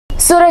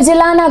સુરત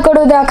જિલ્લાના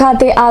કડોદરા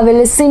ખાતે આવેલ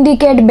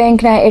સિન્ડિકેટ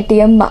બેંકના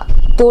એટીએમમાં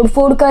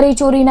તોડફોડ કરી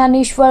ચોરીના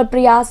નિષ્ફળ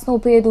પ્રયાસનો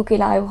ભેદ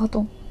ઉકેલાયો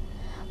હતો।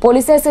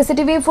 પોલીસે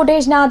સીસીટીવી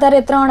ફૂટેજના આધારે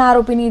 3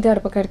 આરોપીની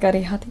ધરપકડ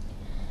કરી હતી।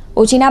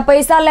 ઓછીના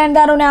પૈસા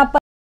લેણદારોને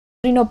આપવા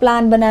ચોરીનો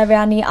પ્લાન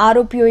બનાવ્યાની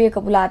આરોપીઓએ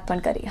કબૂલાત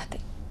પણ કરી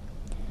હતી।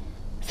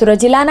 સુરત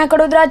જિલ્લાના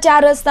કડોદરા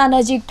 4 રસ્તા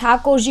નજીક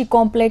ઠાકોરજી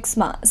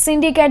કોમ્પ્લેક્સમાં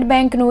સિન્ડિકેટ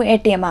બેંકનું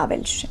એટીએમ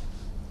આવેલ છે,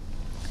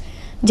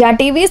 જ્યાં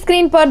ટીવી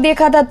સ્ક્રીન પર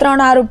દેખાતા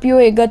 3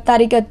 આરોપીઓએ ગત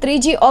તારીખ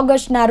 3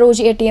 ઓગસ્ટના રોજ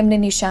એટીએમને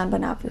નિશાન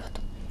બનાવ્યું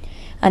હતું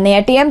અને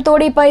એટીએમ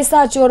તોડી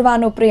પૈસા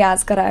ચોરવાનો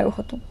પ્રયાસ કરાયો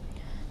હતો,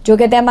 જો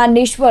કે તેમાં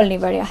નિષ્ફળ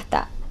નીવડ્યા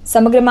હતા।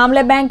 સમગ્ર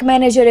મામલે બેંક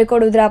મેનેજરે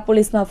કડોદરા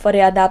પોલીસમાં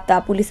ફરિયાદ આપતા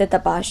પોલીસે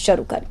તપાસ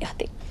શરૂ કરી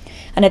હતી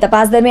અને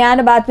તપાસ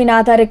દરમિયાન બાતમીના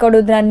આધારે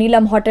કડોદરા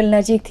નીલમ હોટેલ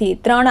નજીકથી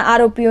 3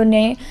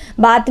 આરોપીઓને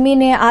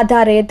બાતમીને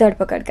આધારે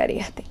ધરપકડ કરી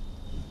હતી।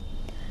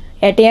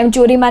 एटीएम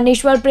चोरी में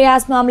निष्फल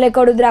प्रयास मामले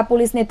कड़ोदरा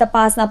पुलिस ने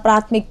तपासना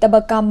प्राथमिक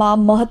तबक्का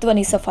में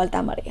महत्वनी सफलता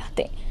मळी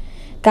हती।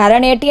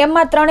 कारण एटीएम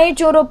में 3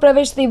 चोरो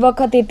प्रवेशती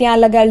वखते त्यां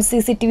लगाયેલ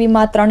सीसीटीवी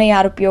में 3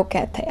 आरोपीओ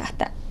कैद थया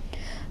हता।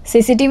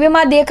 सीसीटीवी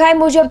में देखाय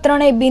मुजब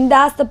 3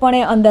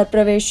 बिंदास्तपणे अंदर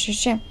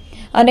प्रवेशे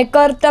अने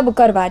करतब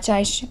करवा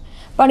जाय छे,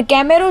 पण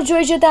केमेरो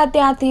जोई जता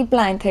त्यांथी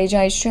प्लान थई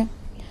जाय छे।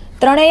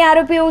 3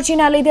 आरोपीओ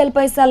उछीना લીધેલ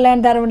પૈસા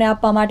લેણદારોને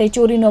આપવા માટે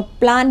ચોરીનો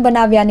પ્લાન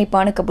બનાવ્યાની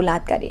પણ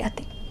કબૂલાત કરી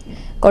હતી।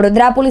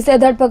 कड़ोदरा पुलिसे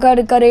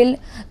धरपकड़ करेल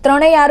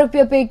 3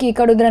 आरोपीओ पैकी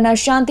कड़ोदराना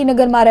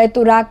शांतिनगरमां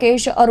रहेतो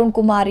राकेश अरुण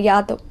कुमार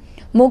यादव,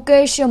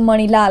 मुकेश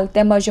मणिलाल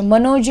तेमज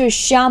मनोज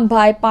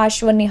श्यामभाई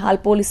पाशवनी हाल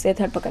पुलिसे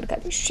धरपकड़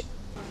करी छे।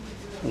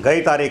 गई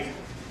तारीख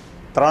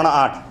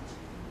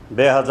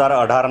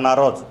 3/8/2018 ना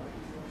रोज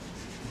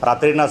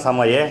रात्रिना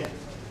समये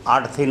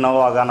 8 થી 9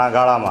 वाग्याना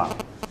गाळामां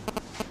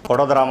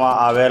कड़ोदरामां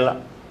आवेल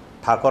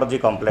ठाकोरजी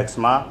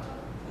कॉम्प्लेक्समां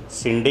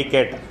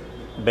सिंडिकेट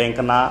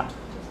बेंकना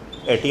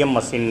एटीएम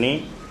मशीननी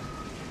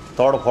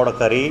तोड़फोड़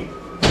करी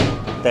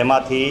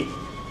तेमांथी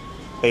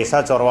पैसा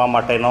चोरवा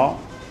माटेनो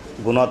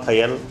गुनो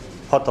थयेल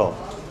हतो,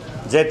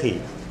 जेथी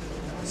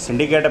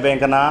syndicate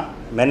बेंकना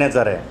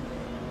मैनेजरे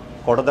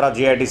Kadodara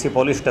GIDC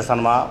police station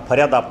में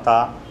फरियाद आपता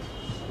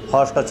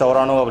फर्स्ट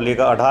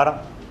 94/18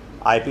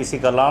 आईपीसी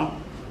कलम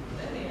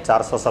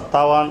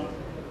 457,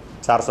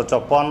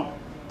 454,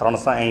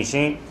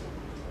 380,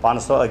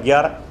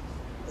 511,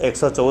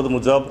 114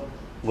 मुजब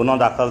गुनो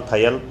दाखल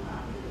थयेल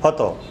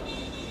हतो,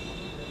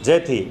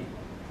 जेथी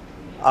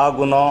आ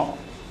गुनो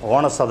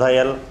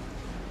वणसधायेल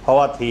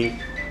होवाथी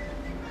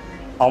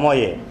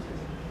अमोए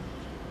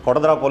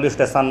कड़ोदरा पोलीस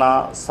स्टेशनना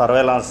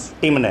सर्वेलन्स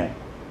टीमने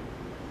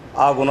आ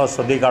गुनो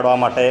शोधी काढवा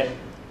माटे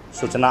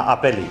सूचना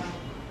आपेली।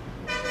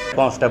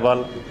 कॉन्स्टेबल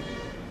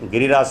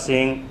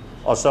गिरिराजसिंह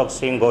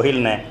अशोकसिंह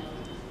गोहिलने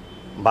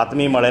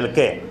बातमी मळेल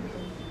के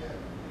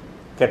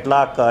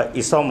केटलाक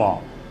ईसमो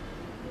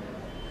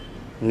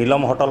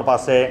नीलम होटल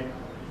पासे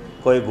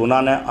कोई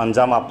गुनाने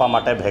अंजाम आपवा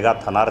माटे भेगा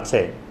थनार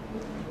छे।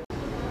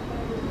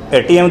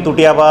 एटीएम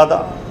तूट्या बाद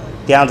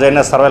त्यां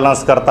जईने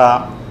सर्वेलन्स करता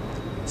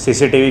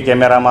सीसीटीवी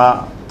केमेरा में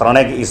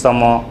 3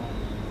 ईसमो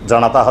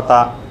जणाता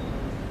हता।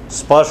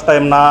 स्पष्ट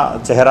एमना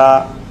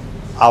चेहरा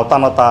आवता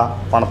नता,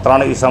 पण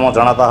 3 ईसमो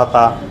जणाता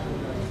हता।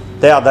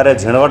 ते आधारे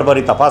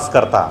झीणवटभरी तपास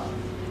करता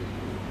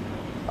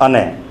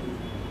अने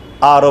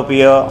आ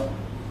आरोपीओ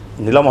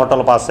नीलम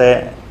होटल पासे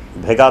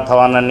भेगा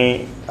थवानी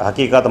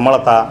हकीकत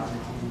मळता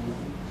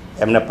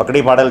एमने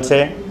पकड़ी पाडेल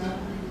छे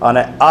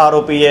अने आ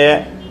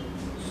आरोपीए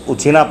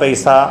उछीना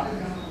पैसा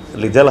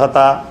लीधेल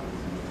हता,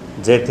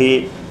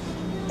 जेथी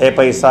ए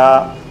पैसा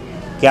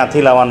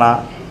क्यांथी लाववाना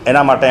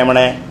एना माटे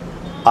एमणे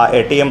आ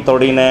एटीएम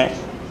तोड़ीने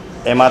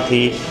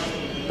एमांथी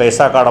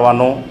पैसा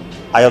काढवानुं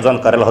आयोजन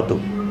करेल हतुं।